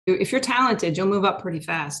if you're talented, you'll move up pretty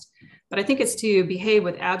fast. But I think it's to behave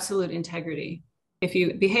with absolute integrity. If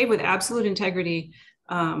you behave with absolute integrity,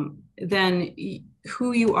 then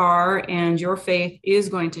who you are and your faith is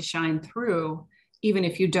going to shine through, even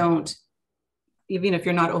if you don't, even if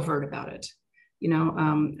you're not overt about it.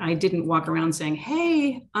 I didn't walk around saying,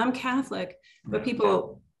 "Hey, I'm Catholic," but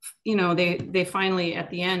people, they finally at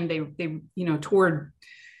the end, toward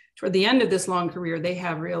the end of this long career, they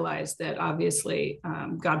have realized that obviously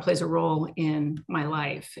God plays a role in my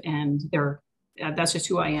life, and that's just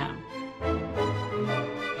who I am.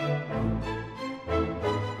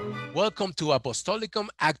 Welcome to Apostolicam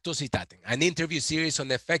Actuositatem, an interview series on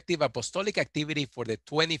effective apostolic activity for the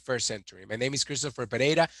 21st century. My name is Christopher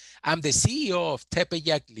Pereira. I'm the CEO of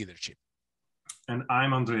Tepeyac Leadership. And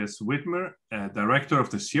I'm Andreas Whitmer, Director of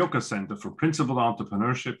the Sioka Center for Principled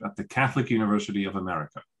Entrepreneurship at the Catholic University of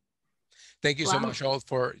America. Thank you so much all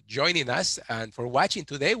for joining us and for watching.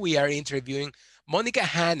 Today we are interviewing Monica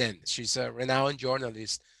Hannan. She's a renowned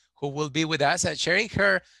journalist who will be with us and sharing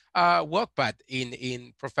her walk path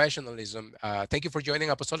in professionalism. Thank you for joining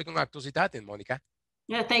Apostolicam Actuositatem, Monica.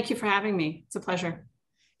 Yeah, thank you for having me. It's a pleasure.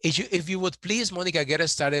 If you would please, Monica, get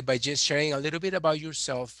us started by just sharing a little bit about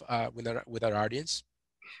yourself with our audience.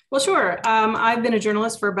 Well, sure. I've been a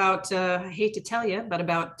journalist for about, I hate to tell you, but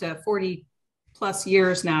about 40 plus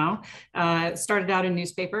years now. Started out in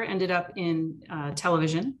newspaper, ended up in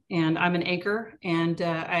television, and I'm an anchor. And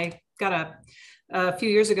I got a few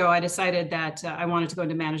years ago, I decided that I wanted to go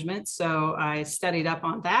into management. So I studied up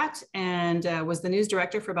on that and was the news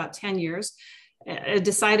director for about 10 years. I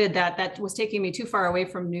decided that was taking me too far away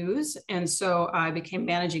from news. And so I became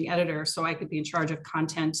managing editor so I could be in charge of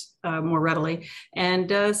content more readily.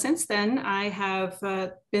 And since then, I have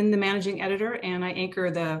been the managing editor, and I anchor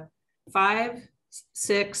the 5,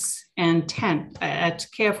 6, and 10 at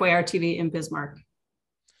KFYR TV in Bismarck.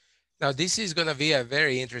 Now, this is going to be a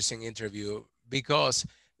very interesting interview because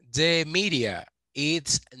the media,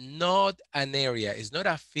 it's not an area, it's not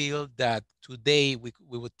a field that today we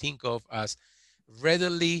would think of as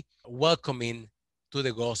readily welcoming to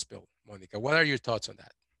the gospel. Monica, what are your thoughts on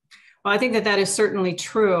that? Well, I think that is certainly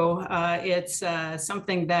true. It's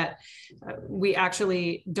something that we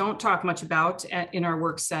actually don't talk much about in our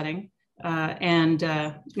work setting.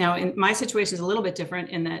 Now in my situation is a little bit different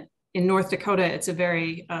in that in North Dakota, it's a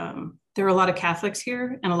very, there are a lot of Catholics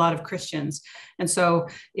here and a lot of Christians. And so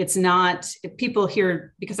it's not, people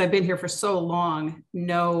here, because I've been here for so long,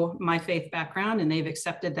 know my faith background and they've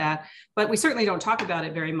accepted that, but we certainly don't talk about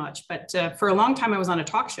it very much. But for a long time, I was on a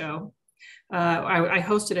talk show. I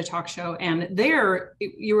hosted a talk show, and there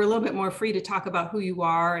you were a little bit more free to talk about who you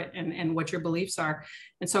are and what your beliefs are.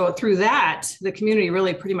 And so through that, the community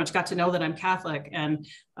really pretty much got to know that I'm Catholic. And,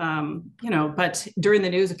 but during the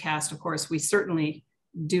newscast, of course, we certainly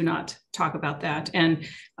do not talk about that. And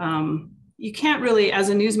you can't really, as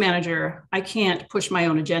a news manager, I can't push my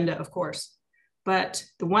own agenda, of course. But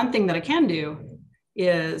the one thing that I can do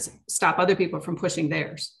is stop other people from pushing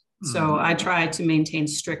theirs. So I try to maintain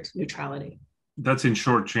strict neutrality. That's in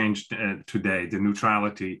short changed today, the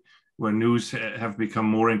neutrality, where news have become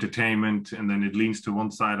more entertainment and then it leans to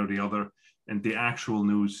one side or the other. And the actual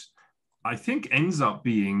news, I think, ends up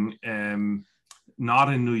being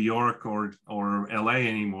not in New York or LA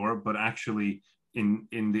anymore, but actually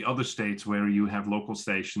in the other states where you have local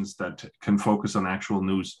stations that can focus on actual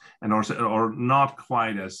news and also are not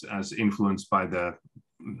quite as influenced by the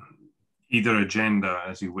either agenda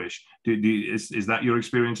as you wish. Is that your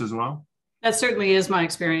experience as well? That certainly is my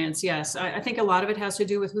experience, yes. I think a lot of it has to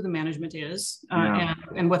do with who the management is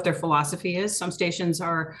and what their philosophy is. Some stations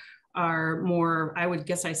are more,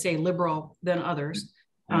 I say, liberal than others.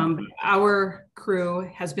 Our crew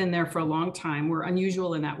has been there for a long time. We're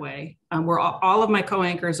unusual in that way. All of my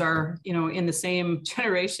co-anchors are, in the same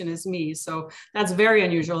generation as me. So that's very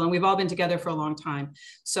unusual. And we've all been together for a long time.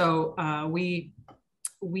 So we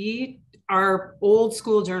are old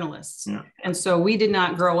school journalists. Yeah. And so we did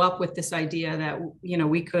not grow up with this idea that,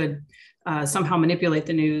 we could somehow manipulate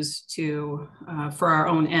the news for our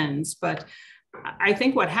own ends. But I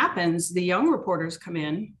think what happens, the young reporters come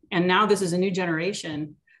in, and now this is a new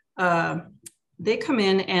generation. They come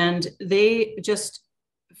in and they just,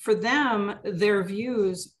 for them, their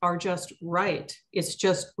views are just right. It's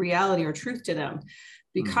just reality or truth to them.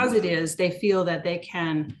 Because it is, they feel that they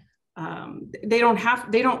can, they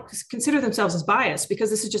don't consider themselves as biased because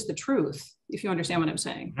this is just the truth, if you understand what I'm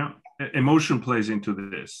saying. Yeah. Emotion plays into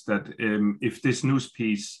this, that if this news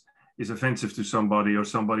piece is offensive to somebody or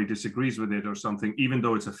somebody disagrees with it or something, even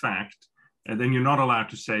though it's a fact, and then you're not allowed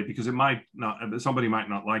to say, because it might not, somebody might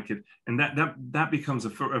not like it, and that becomes a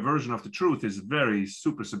version of the truth is very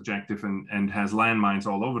super subjective and has landmines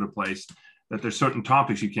all over the place. That there's certain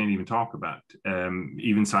topics you can't even talk about,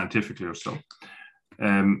 even scientifically or so.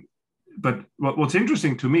 But what's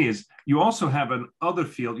interesting to me is you also have an other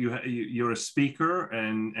field. You're a speaker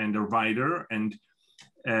and a writer, and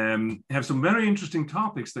have some very interesting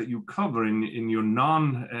topics that you cover in your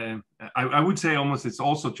I would say almost it's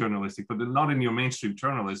also journalistic, but not in your mainstream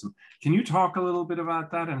journalism. Can you talk a little bit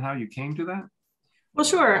about that and how you came to that? Well,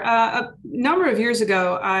 sure. A number of years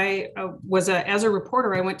ago, I as a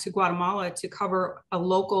reporter, I went to Guatemala to cover a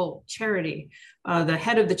local charity. The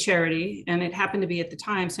head of the charity, and it happened to be at the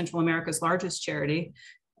time Central America's largest charity,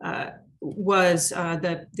 was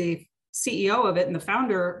the CEO of it, and the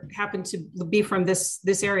founder happened to be from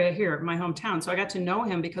this area here, my hometown. So I got to know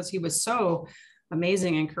him because he was so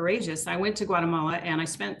amazing and courageous. I went to Guatemala and I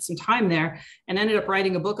spent some time there and ended up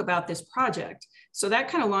writing a book about this project. So that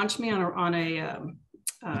kind of launched me on a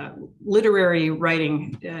literary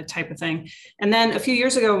writing type of thing. And then a few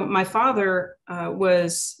years ago, my father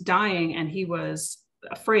was dying and he was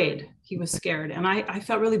afraid, he was scared. And I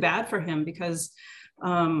felt really bad for him because,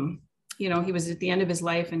 you know, he was at the end of his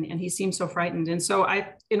life and he seemed so frightened. And so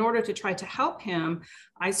in order to try to help him,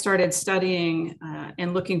 I started studying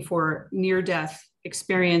and looking for near-death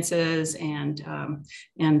experiences and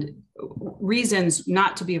reasons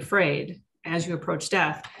not to be afraid as you approach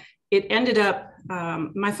death. It ended up,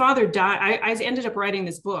 my father died. I ended up writing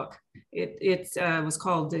this book. It was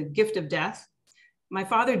called The Gift of Death. My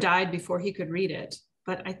father died before he could read it,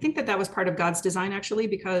 but I think that was part of God's design, actually,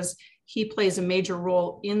 because he plays a major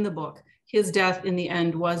role in the book. His death in the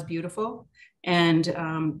end was beautiful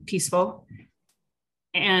and peaceful.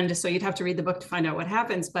 And so you'd have to read the book to find out what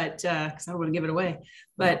happens, but because I don't want to give it away.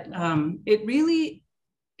 But it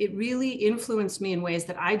really influenced me in ways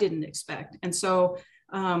that I didn't expect. And so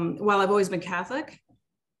while I've always been Catholic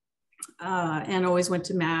and always went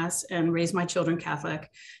to Mass and raised my children Catholic,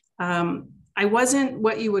 I wasn't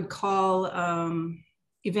what you would call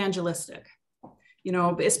evangelistic. You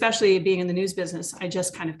know, especially being in the news business, I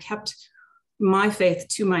just kind of kept my faith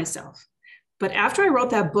to myself. But after I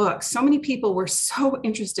wrote that book, so many people were so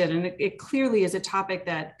interested, and it clearly is a topic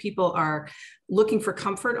that people are looking for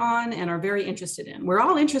comfort on and are very interested in. We're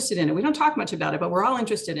all interested in it. We don't talk much about it, but we're all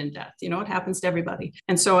interested in death. You know, it happens to everybody.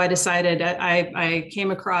 And so I decided, I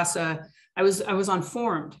came across I was on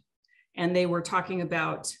Formed, and they were talking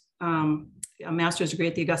about a master's degree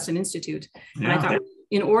at the Augustine Institute. Yeah. And I thought,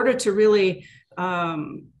 in order to really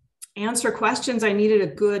answer questions, I needed a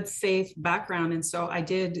good faith background. And so I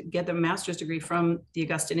did get the master's degree from the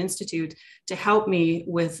Augustine Institute to help me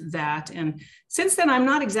with that. And since then, I'm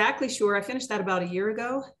not exactly sure. I finished that about a year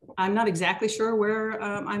ago. I'm not exactly sure where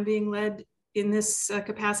I'm being led in this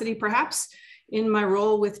capacity, perhaps in my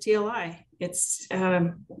role with TLI. It's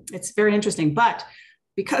very interesting. But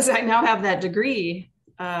because I now have that degree,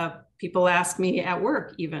 people ask me at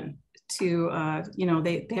work even to, you know,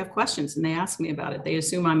 they have questions and they ask me about it. They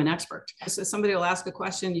assume I'm an expert. So somebody will ask a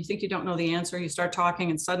question, you think you don't know the answer, you start talking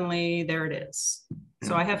and suddenly there it is.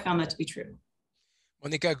 So I have found that to be true.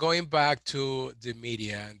 Monica, going back to the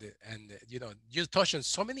media and you know, you touched on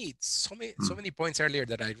so many points earlier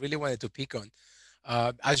that I really wanted to pick on.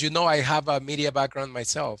 As you know, I have a media background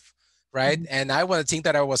myself, right? Mm-hmm. And I want to think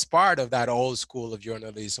that I was part of that old school of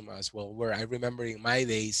journalism as well, where I remember in my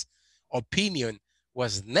days, opinion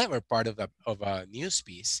was never part of a news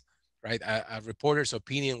piece, right? A reporter's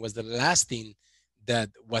opinion was the last thing that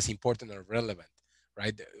was important or relevant,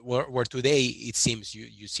 right? Where today it seems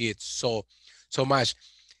you see it so much.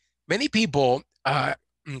 Many people,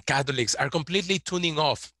 Catholics, are completely tuning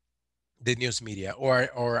off the news media or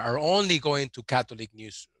are only going to Catholic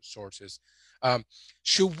news sources.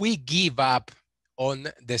 Should we give up on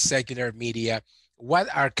the secular media?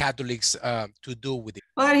 What are Catholics to do with it?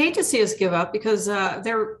 Well, I'd hate to see us give up because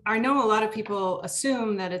I know a lot of people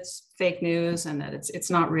assume that it's fake news and that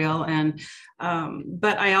it's not real. And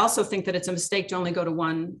but I also think that it's a mistake to only go to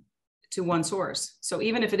one source. So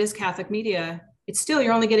even if it is Catholic media, it's still,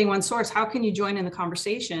 you're only getting one source. How can you join in the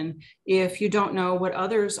conversation if you don't know what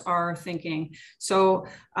others are thinking? So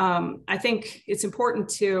I think it's important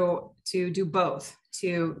to do both,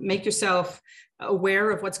 to make yourself aware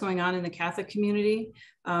of what's going on in the Catholic community.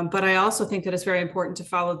 But I also think that it's very important to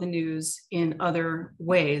follow the news in other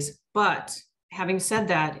ways. But having said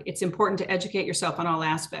that, it's important to educate yourself on all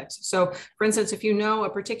aspects. So for instance, if you know a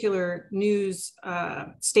particular news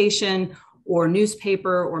station or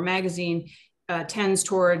newspaper or magazine tends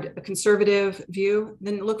toward a conservative view,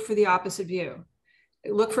 then look for the opposite view.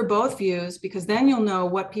 look for both views, because then you'll know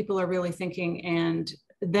what people are really thinking, and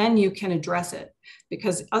then you can address it,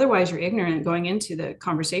 because otherwise you're ignorant going into the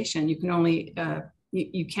conversation. You can only,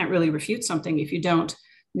 you can't really refute something if you don't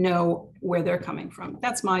know where they're coming from.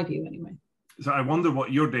 That's my view anyway. So I wonder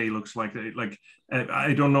what your day looks like. Like,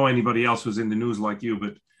 I don't know anybody else who's in the news like you,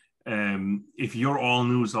 but if you're all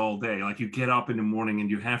news all day, like you get up in the morning and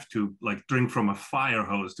you have to like drink from a fire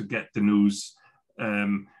hose to get the news.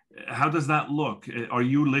 How does that look? Are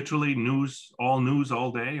you literally news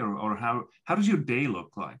all day, or how does your day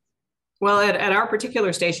look like? Well, at our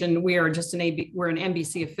particular station, we are just we're an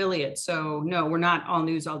NBC affiliate. So no, we're not all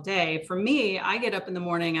news all day. For me, I get up in the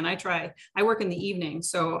morning and I work in the evening.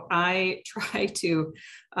 So I try to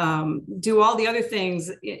do all the other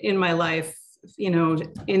things in my life, you know,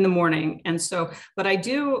 in the morning. And so, but I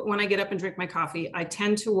do, when I get up and drink my coffee, I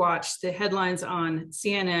tend to watch the headlines on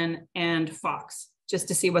CNN and Fox, just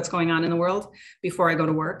to see what's going on in the world before I go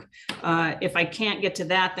to work. If I can't get to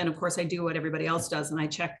that, then of course I do what everybody else does, and I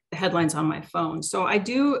check the headlines on my phone. So I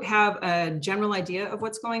do have a general idea of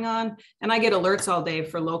what's going on, and I get alerts all day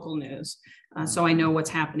for local news. So I know what's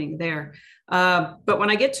happening there. But when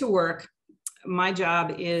I get to work, my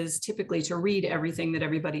job is typically to read everything that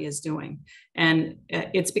everybody is doing. And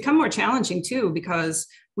it's become more challenging too, because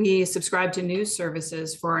we subscribe to news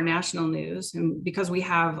services for our national news. And because we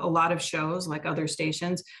have a lot of shows like other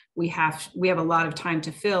stations, we have a lot of time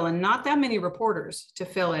to fill, and not that many reporters to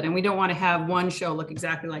fill it. And we don't want to have one show look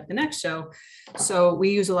exactly like the next show. So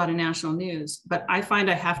we use a lot of national news, but I find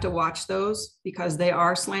I have to watch those because they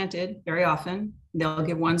are slanted very often. They'll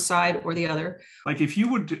give one side or the other. Like if you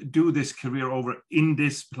would do this career over in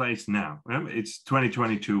this place now, it's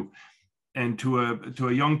 2022, and to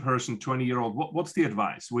a young person, 20-year-old, what's the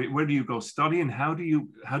advice? Where do you go study, and how do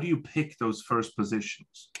you pick those first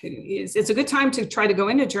positions? It's a good time to try to go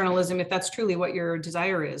into journalism if that's truly what your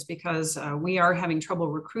desire is, because we are having trouble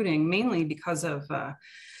recruiting, mainly because of,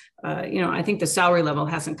 you know, I think the salary level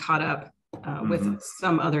hasn't caught up with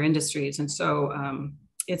some other industries. And so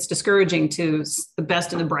it's discouraging to the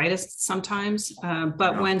best and the brightest sometimes.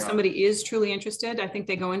 But when somebody is truly interested, I think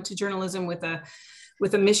they go into journalism with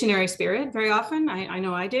a missionary spirit very often. I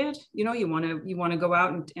know I did. You know, you want to go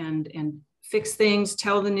out and fix things,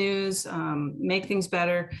 tell the news, make things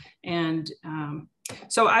better. And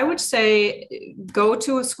so I would say go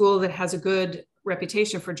to a school that has a good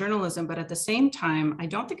reputation for journalism, but at the same time, I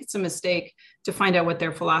don't think it's a mistake to find out what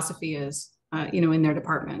their philosophy is, you know, in their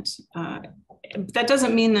department. That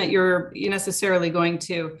doesn't mean that you're necessarily going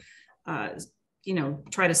to, you know,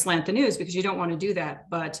 try to slant the news, because you don't want to do that.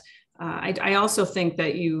 But I also think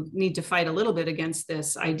that you need to fight a little bit against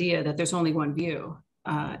this idea that there's only one view,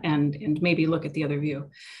 and maybe look at the other view.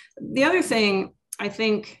 The other thing I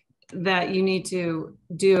think that you need to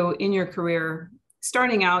do in your career,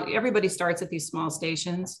 starting out, everybody starts at these small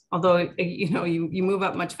stations, although, you know, you move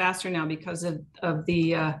up much faster now because of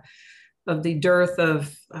the dearth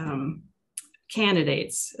of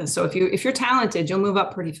candidates. So if you're talented, you'll move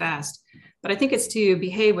up pretty fast. But I think it's to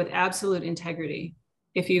behave with absolute integrity.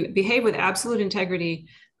 If you behave with absolute integrity,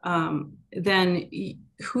 then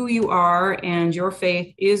who you are and your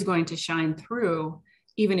faith is going to shine through,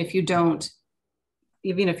 even if you're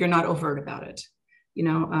not overt about it. You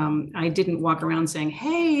know, I didn't walk around saying,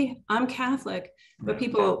 "Hey, I'm Catholic," but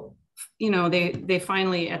people, you know, they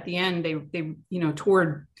finally at the end, they you know,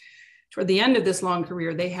 toward the end of this long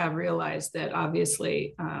career, they have realized that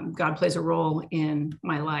obviously God plays a role in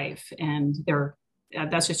my life, and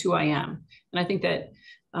that's just who I am. And I think that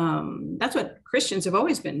that's what Christians have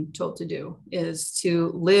always been told to do, is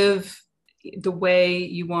to live the way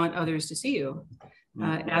you want others to see you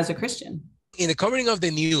as a Christian. In the covering of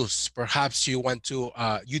the news, perhaps you want to,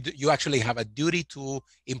 you actually have a duty to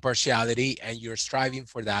impartiality, and you're striving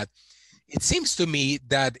for that. It seems to me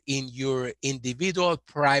that in your individual,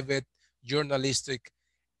 private, journalistic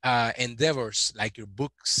endeavors, like your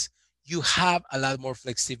books, you have a lot more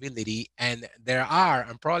flexibility, and there are,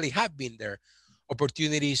 and probably have been there,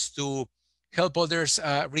 opportunities to help others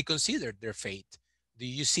reconsider their faith. Do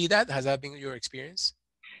you see that? Has that been your experience?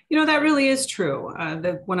 You know, that really is true.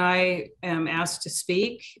 That when I am asked to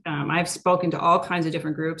speak, I've spoken to all kinds of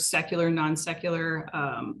different groups, secular, non-secular,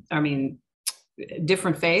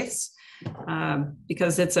 different faiths,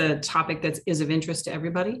 because it's a topic that is of interest to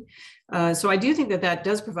everybody. So I do think that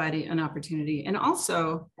does provide an opportunity. And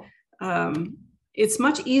also, it's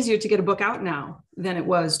much easier to get a book out now than it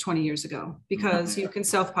was 20 years ago, because you can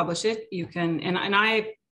self-publish it. You can, and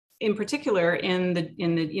I, in particular, in the,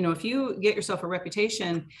 you know, if you get yourself a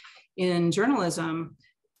reputation in journalism,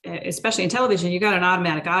 especially in television, you got an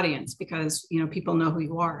automatic audience, because, you know, people know who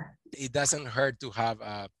you are. it doesn't hurt to have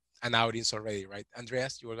an audience already, right?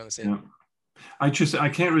 Andreas, you were going to say. Yeah. I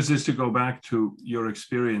can't resist to go back to your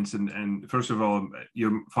experience. And first of all,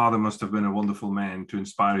 your father must have been a wonderful man to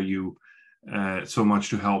inspire you so much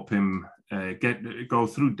to help him go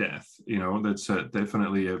through death. You know, that's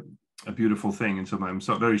definitely a beautiful thing. And so I'm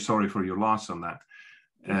very sorry for your loss on that.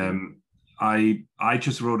 I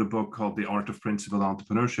just wrote a book called The Art of Principled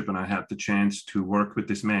Entrepreneurship, and I had the chance to work with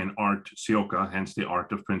this man, Art Sioka, hence The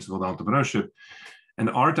Art of Principled Entrepreneurship. And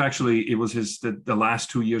Art, actually, it was the last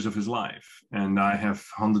 2 years of his life. And I have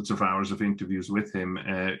hundreds of hours of interviews with him,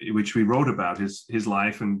 which we wrote about his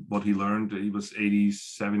life and what he learned. He was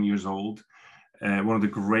 87 years old. One of the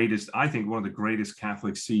greatest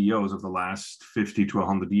Catholic CEOs of the last 50 to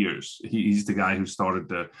 100 years. He's the guy who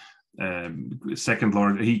started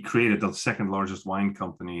he created the second largest wine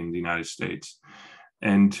company in the United States.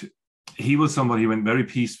 And he was somebody who went very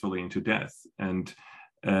peacefully into death. And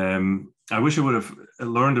I wish I would have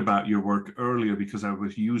learned about your work earlier, because I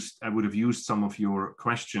would have used some of your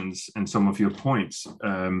questions and some of your points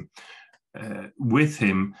with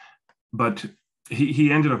him. But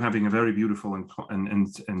he ended up having a very beautiful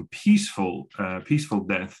and peaceful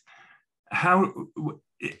death.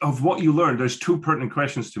 Of what you learned, there's two pertinent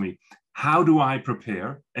questions to me. How do I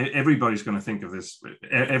prepare? Everybody's going to think of this,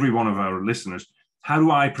 every one of our listeners. How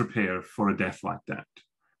do I prepare for a death like that?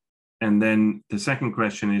 And then the second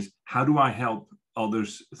question is, how do I help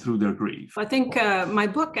others through their grief? I think my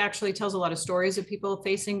book actually tells a lot of stories of people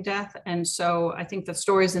facing death. And so I think the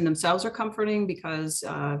stories in themselves are comforting, because,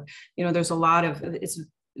 there's a lot of, it's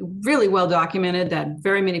really well documented that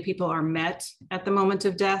very many people are met at the moment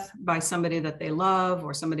of death by somebody that they love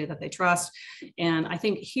or somebody that they trust. And I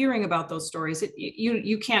think hearing about those stories,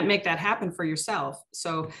 you can't make that happen for yourself.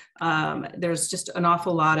 So there's just an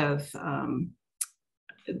awful lot of,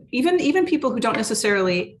 even people who don't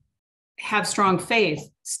necessarily have strong faith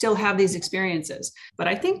still have these experiences. But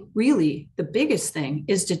I think really the biggest thing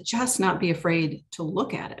is to just not be afraid to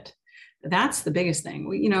look at it. That's the biggest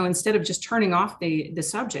thing. Instead of just turning off the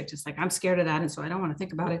subject, it's like, I'm scared of that, and so I don't want to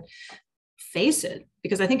think about it. Face it,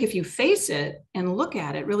 because I think if you face it and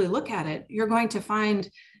really look at it, you're going to find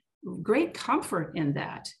great comfort in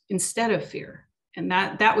that instead of fear. And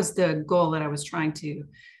that was the goal that I was trying to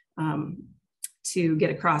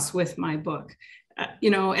get across with my book. At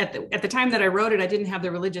the time that I wrote it, I didn't have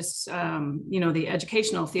the religious, the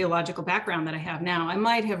educational theological background that I have now. I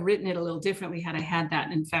might have written it a little differently had I had that.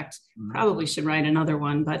 And in fact, probably should write another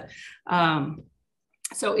one. But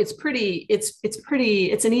so it's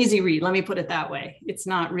an easy read. Let me put it that way. It's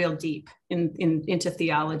not real deep into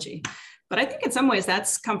theology. But I think in some ways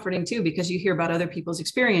that's comforting too, because you hear about other people's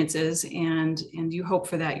experiences and you hope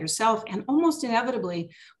for that yourself. And almost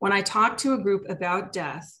inevitably, when I talk to a group about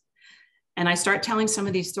death, and I start telling some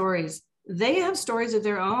of these stories, they have stories of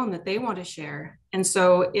their own that they want to share. And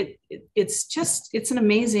so it's an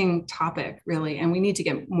amazing topic, really. And we need to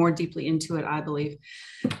get more deeply into it, I believe.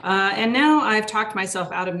 And now I've talked myself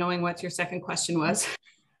out of knowing what your second question was.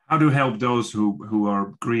 How to help those who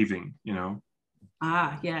are grieving,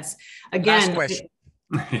 Yes. Again. Last question.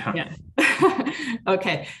 Yeah.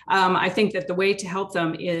 Okay. I think that the way to help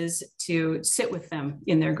them is to sit with them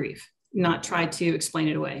in their grief. Not try to explain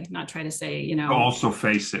it away, not try to say, Also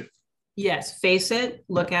face it. Yes, face it,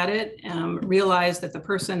 look at it, realize that the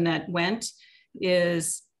person that went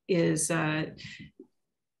is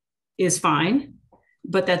fine,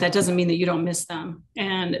 but that doesn't mean that you don't miss them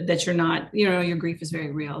and that you're not, your grief is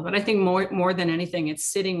very real. But I think more than anything, it's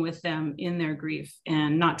sitting with them in their grief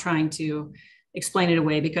and not trying to explain it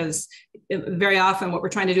away, because very often what we're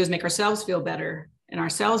trying to do is make ourselves feel better and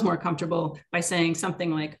ourselves more comfortable by saying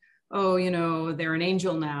something like, oh, they're an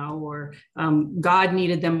angel now, or God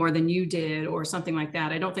needed them more than you did, or something like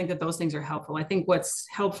that. I don't think that those things are helpful. I think what's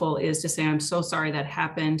helpful is to say, I'm so sorry that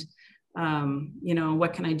happened.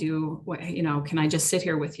 What can I do? Can I just sit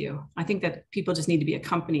here with you? I think that people just need to be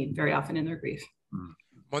accompanied very often in their grief.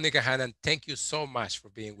 Monica Hannan, thank you so much for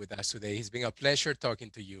being with us today. It's been a pleasure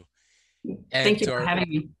talking to you. And thank you for having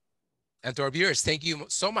me. And to our viewers, thank you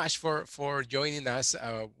so much for joining us.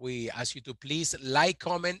 We ask you to please like,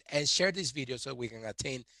 comment, and share this video so we can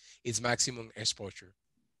attain its maximum exposure.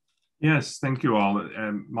 Yes, thank you all.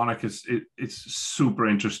 Monica, it's super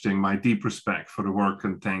interesting. My deep respect for the work,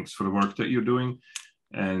 and thanks for the work that you're doing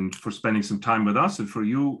and for spending some time with us. And for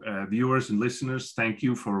you viewers and listeners, thank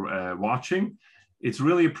you for watching. It's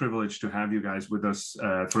really a privilege to have you guys with us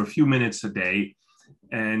for a few minutes a day.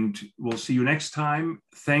 And we'll see you next time.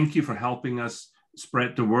 Thank you for helping us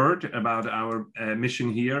spread the word about our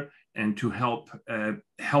mission here, and to help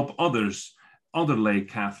others, other lay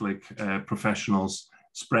Catholic professionals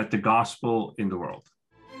spread the gospel in the world.